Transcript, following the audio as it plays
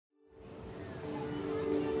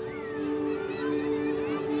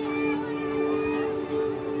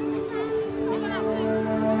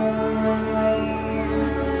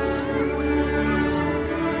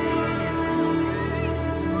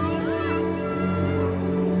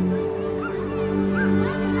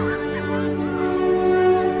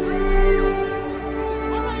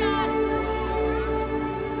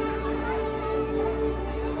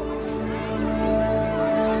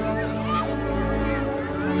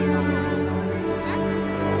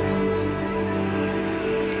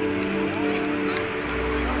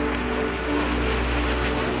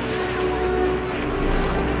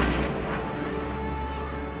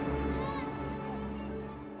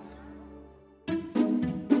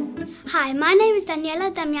Hi, my name is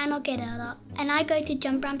Daniela Damiano Guerrero and I go to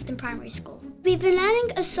John Bramston Primary School. We've been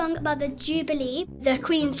learning a song about the Jubilee. The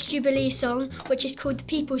Queen's Jubilee song, which is called the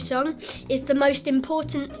People's Song, is the most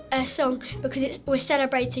important song because we're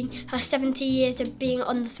celebrating her 70 years of being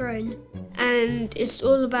on the throne. And it's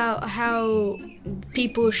all about how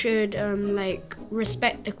people should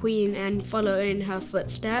respect the Queen and follow in her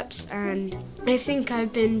footsteps, and I think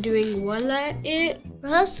I've been doing well at it.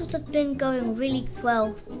 Rehearsals have been going really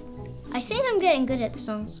well. I think I'm getting good at the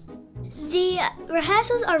songs. The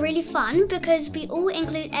rehearsals are really fun because we all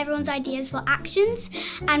include everyone's ideas for actions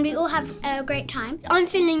and we all have a great time. I'm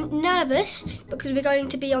feeling nervous because we're going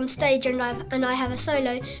to be on stage and I have a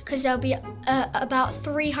solo because there'll be about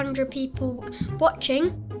 300 people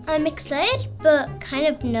watching. I'm excited but kind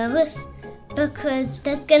of nervous because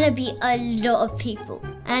there's going to be a lot of people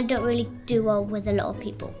and I don't really do well with a lot of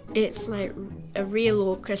people. It's like a real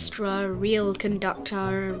orchestra, a real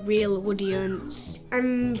conductor, a real audience.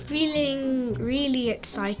 I'm feeling really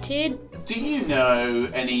excited. Do you know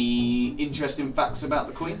any interesting facts about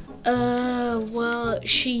the Queen? Well,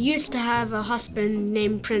 she used to have a husband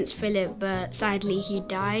named Prince Philip, but sadly he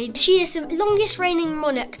died. She is the longest reigning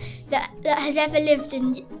monarch that has ever lived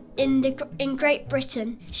in Great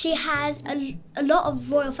Britain. She has a lot of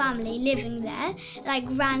royal family living there, like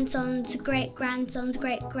grandsons, great-grandsons,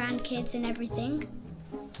 great-grandkids and everything.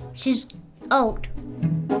 She's old.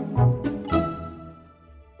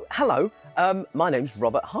 Hello, my name's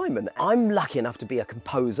Robert Hyman. I'm lucky enough to be a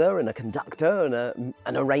composer and a conductor and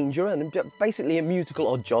an arranger and basically a musical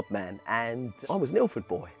odd job man. And I was an Ilford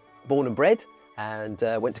boy, born and bred, and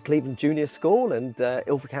went to Cleveland Junior School and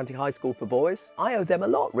Ilford County High School for boys. I owe them a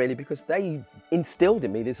lot really because they instilled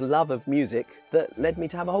in me this love of music that led me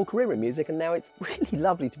to have a whole career in music, and now it's really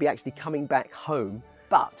lovely to be actually coming back home.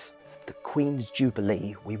 But it's the Queen's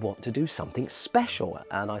Jubilee, we want to do something special.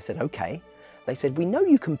 And I said, okay. They said, we know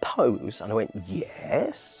you compose. And I went,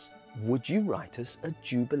 yes. Would you write us a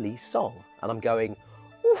Jubilee song? And I'm going,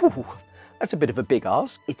 ooh, that's a bit of a big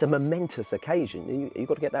ask. It's a momentous occasion. You've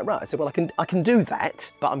got to get that right. I said, well, I can do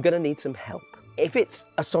that, but I'm going to need some help. If it's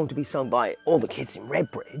a song to be sung by all the kids in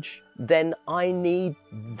Redbridge, then I need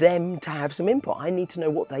them to have some input. I need to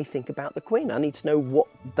know what they think about the Queen. I need to know what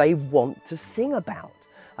they want to sing about.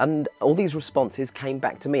 And all these responses came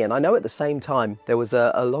back to me. And I know at the same time, there was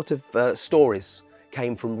a lot of stories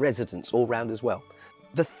came from residents all round as well.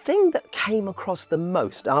 The thing that came across the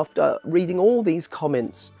most after reading all these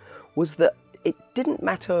comments was that it didn't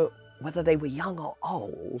matter whether they were young or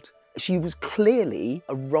old. She was clearly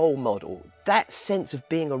a role model. That sense of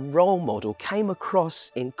being a role model came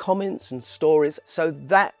across in comments and stories. So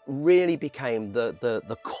that really became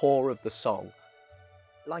the core of the song.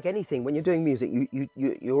 Like anything, when you're doing music,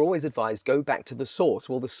 you're always advised, go back to the source.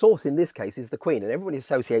 Well, the source in this case is the Queen, and everybody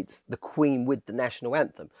associates the Queen with the national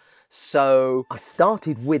anthem. So I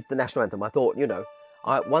started with the national anthem. I thought,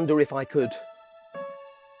 I wonder if I could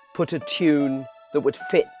put a tune that would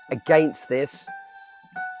fit against this.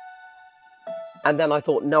 And then I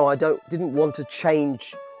thought, no, I didn't want to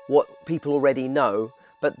change what people already know,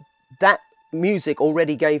 but that music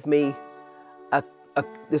already gave me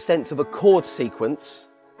the sense of a chord sequence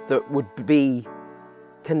that would be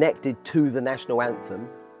connected to the national anthem.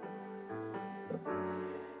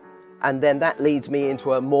 And then that leads me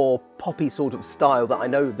into a more poppy sort of style that I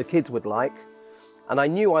know the kids would like. And I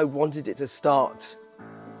knew I wanted it to start,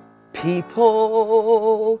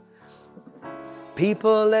 people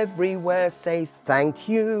everywhere say thank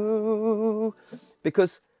you.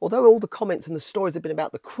 Because although all the comments and the stories had been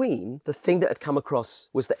about the Queen, the thing that had come across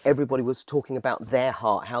was that everybody was talking about their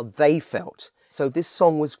heart, how they felt. So this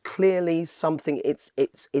song was clearly something, it's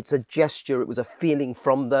a gesture, it was a feeling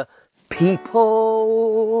from the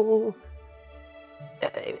people.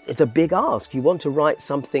 It's a big ask. You want to write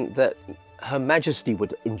something that Her Majesty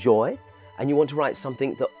would enjoy, and you want to write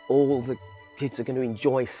something that all the kids are going to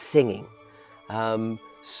enjoy singing.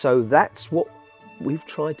 So that's what we've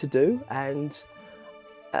tried to do, and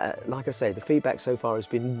like I say, the feedback so far has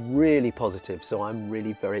been really positive, so I'm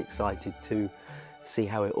really very excited to see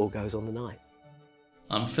how it all goes on the night.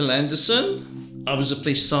 I'm Phil Anderson. I was a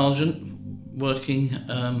police sergeant working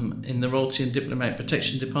in the Royalty and Diplomatic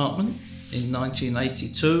Protection Department in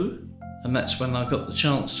 1982, and that's when I got the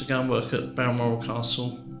chance to go and work at Balmoral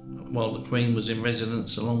Castle while the Queen was in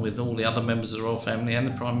residence, along with all the other members of the royal family and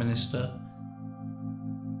the Prime Minister.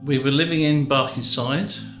 We were living in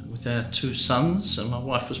Barkingside with our two sons, and my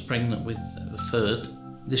wife was pregnant with the third.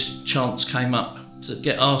 This chance came up to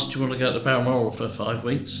get asked, do you want to go to Balmoral for 5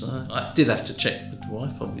 weeks? I did have to check with the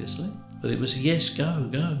wife, obviously, but it was a yes,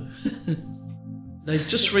 go. They've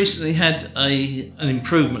just recently had an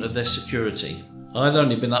improvement of their security. I'd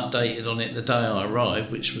only been updated on it the day I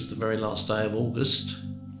arrived, which was the very last day of August.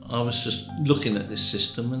 I was just looking at this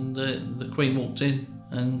system, and the Queen walked in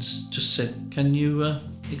and just said, "Can you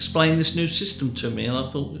explain this new system to me?" And I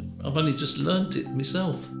thought, I've only just learnt it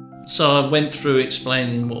myself. So I went through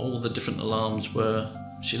explaining what all the different alarms were.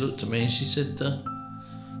 She looked at me and she said,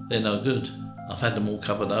 "They're no good. I've had them all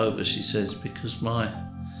covered over," she says, "because my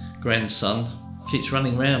grandson keeps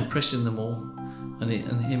running around pressing them all, and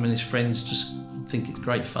him and his friends just think it's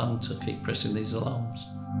great fun to keep pressing these alarms."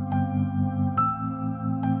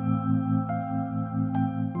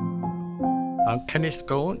 I'm Kenneth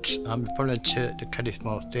Gaunt. I'm a volunteer at the Kenneth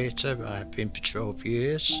More Theatre. I have been for 12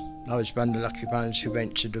 years. I was one of the lucky ones who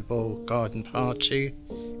went to the Royal Garden Party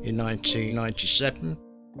in 1997.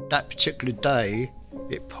 That particular day,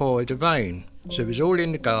 it poured rain. So it was all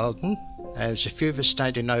in the garden. There was a few of us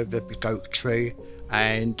standing over the oak tree,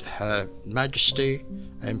 and Her Majesty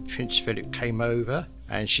and Prince Philip came over,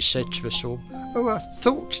 and she said to us all, "Oh, I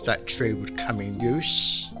thought that tree would come in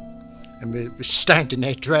use." And we were standing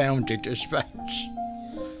there drowned as well.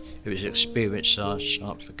 It was an experience I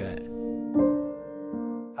shan't forget.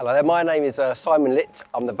 Hello there, my name is Simon Litt.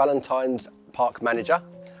 I'm the Valentine's Park Manager.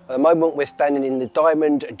 At the moment we're standing in the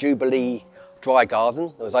Diamond Jubilee Dry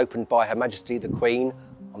Garden that was opened by Her Majesty the Queen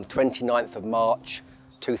on the 29th of March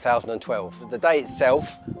 2012. The day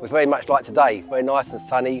itself was very much like today, very nice and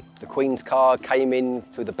sunny. The Queen's car came in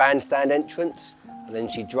through the bandstand entrance, and then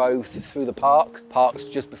she drove through the park. Park's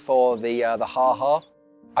just before the ha-ha.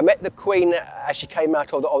 I met the Queen as she came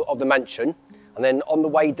out of the mansion, and then on the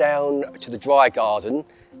way down to the dry garden,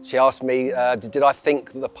 she asked me, did I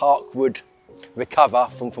think that the park would recover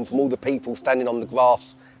from all the people standing on the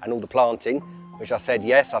grass and all the planting, which I said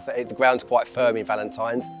yes, the ground's quite firm in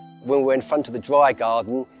Valentine's. When we were in front of the dry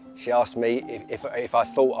garden, she asked me if I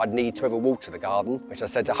thought I'd need to ever water the garden, which I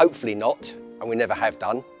said hopefully not, and we never have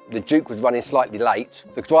done. The Duke was running slightly late.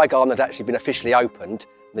 The dry garden had actually been officially opened.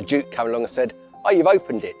 The Duke came along and said, "Oh, you've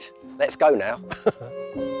opened it. Let's go now."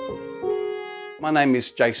 My name is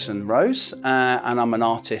Jason Rose, and I'm an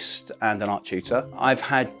artist and an art tutor. I've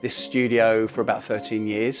had this studio for about 13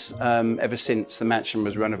 years, ever since the mansion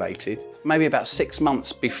was renovated. Maybe about 6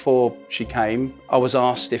 months before she came, I was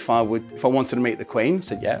asked if I wanted to meet the Queen. I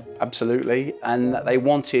said, yeah, absolutely. And they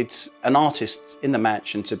wanted an artist in the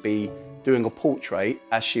mansion to be doing a portrait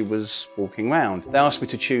as she was walking around. They asked me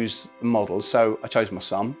to choose a model, so I chose my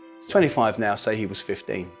son. He's 25 now, so he was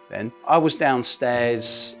 15 then. I was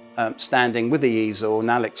downstairs standing with the easel,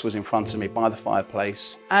 and Alex was in front of me by the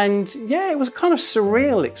fireplace. And yeah, it was a kind of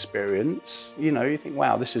surreal experience. You know, you think,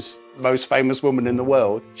 wow, this is the most famous woman in the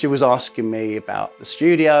world. She was asking me about the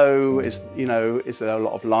studio, is there a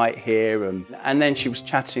lot of light here? And then she was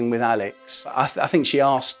chatting with Alex. I think she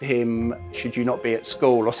asked him, should you not be at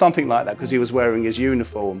school or something like that, because he was wearing his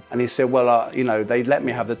uniform. And he said, well, they let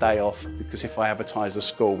me have the day off because if I advertise the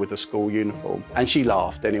school with a school uniform. And she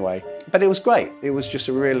laughed anyway. But it was great. It was just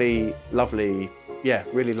a really lovely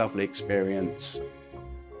experience.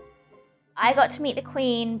 I got to meet the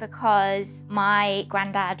Queen because my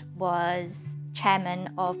granddad was chairman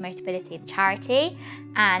of Motability, the charity,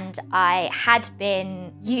 and I had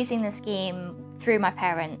been using the scheme through my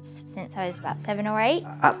parents since I was about 7 or 8.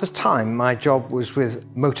 At the time, my job was with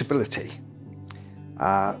Motability,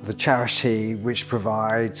 the charity which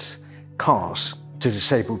provides cars to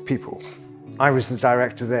disabled people. I was the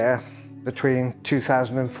director there between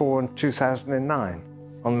 2004 and 2009.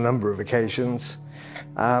 On a number of occasions,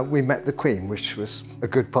 we met the Queen, which was a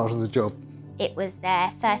good part of the job. It was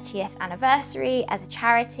their 30th anniversary as a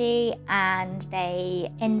charity, and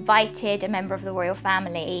they invited a member of the royal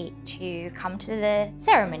family to come to the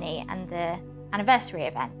ceremony and the anniversary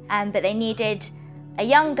event. But they needed a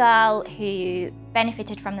young girl who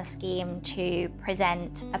benefited from the scheme to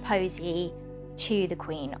present a posy to the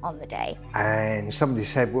Queen on the day. And somebody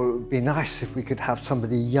said, well, it would be nice if we could have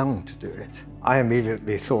somebody young to do it. I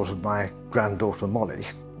immediately thought of my granddaughter Molly,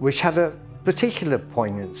 which had a particular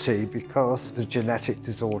poignancy because the genetic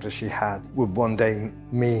disorder she had would one day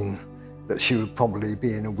mean that she would probably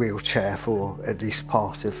be in a wheelchair for at least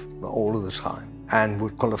part, if not all of the time, and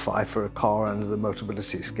would qualify for a car under the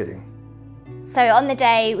Motability scheme. So on the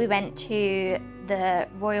day we went to the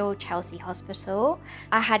Royal Chelsea Hospital.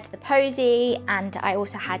 I had the posy and I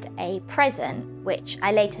also had a present, which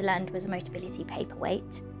I later learned was a Motability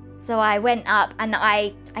paperweight. So I went up and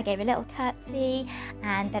I gave a little curtsy,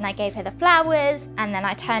 and then I gave her the flowers, and then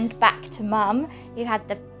I turned back to Mum, who had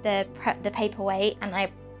the paperweight, and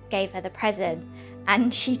I gave her the present.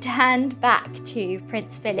 And she turned back to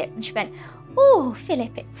Prince Philip and she went, "Oh,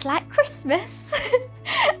 Philip, it's like Christmas."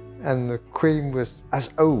 And the Queen was, as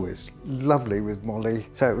always, lovely with Molly,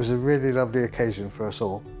 so it was a really lovely occasion for us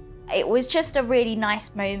all. It was just a really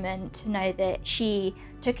nice moment to know that she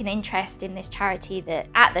took an interest in this charity that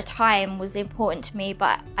at the time was important to me,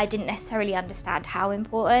 but I didn't necessarily understand how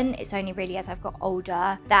important. It's only really as I've got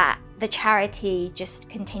older that the charity just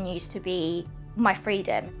continues to be my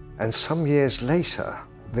freedom. And some years later,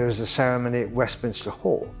 there was a ceremony at Westminster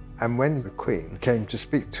Hall. And when the Queen came to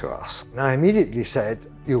speak to us, I immediately said,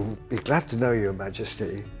 "You'll be glad to know, Your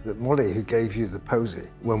Majesty, that Molly, who gave you the posy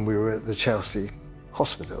when we were at the Chelsea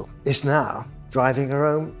hospital, is now driving her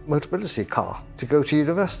own motability car to go to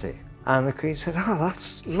university." And the Queen said, "Oh,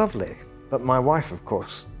 that's lovely." But my wife, of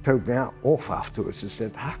course, told me off afterwards and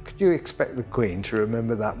said, "How could you expect the Queen to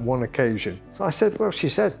remember that one occasion?" So I said, "Well, she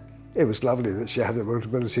said it was lovely that she had a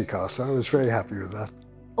motability car, so I was very happy with that."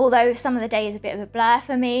 Although some of the day is a bit of a blur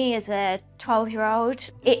for me as a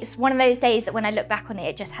 12-year-old, it's one of those days that when I look back on it,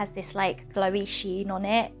 it just has this like glowy sheen on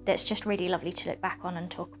it that's just really lovely to look back on and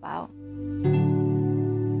talk about.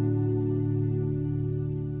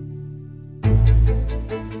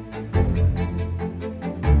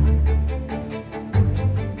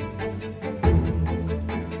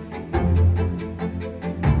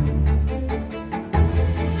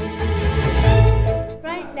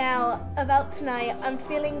 About tonight, I'm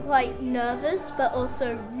feeling quite nervous but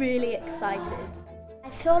also really excited. I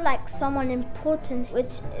feel like someone important,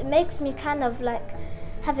 which makes me kind of like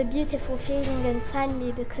have a beautiful feeling inside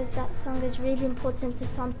me because that song is really important to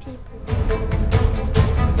some people.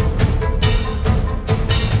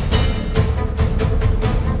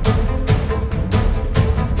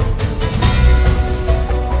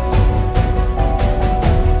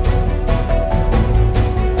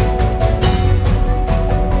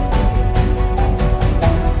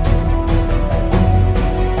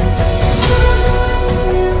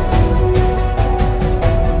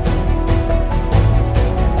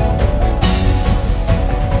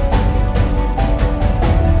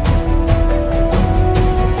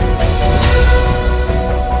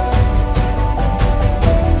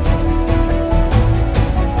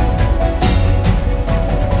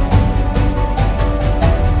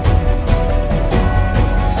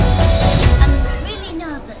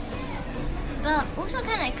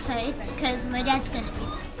 Because my dad's going to be there.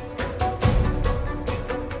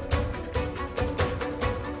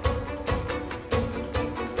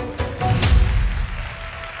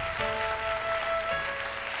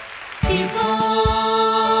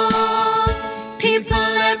 People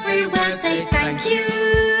everywhere say thank you.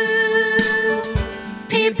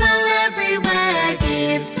 People everywhere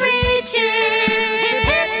give 3 cheers. Hip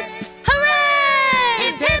hip,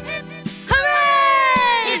 hooray! Hip hip, hooray!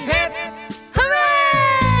 Hip hip,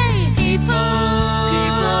 hooray! People,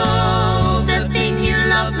 the thing you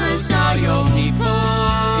love most are your people.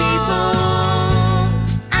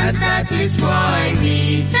 And that is why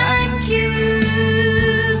we thank you.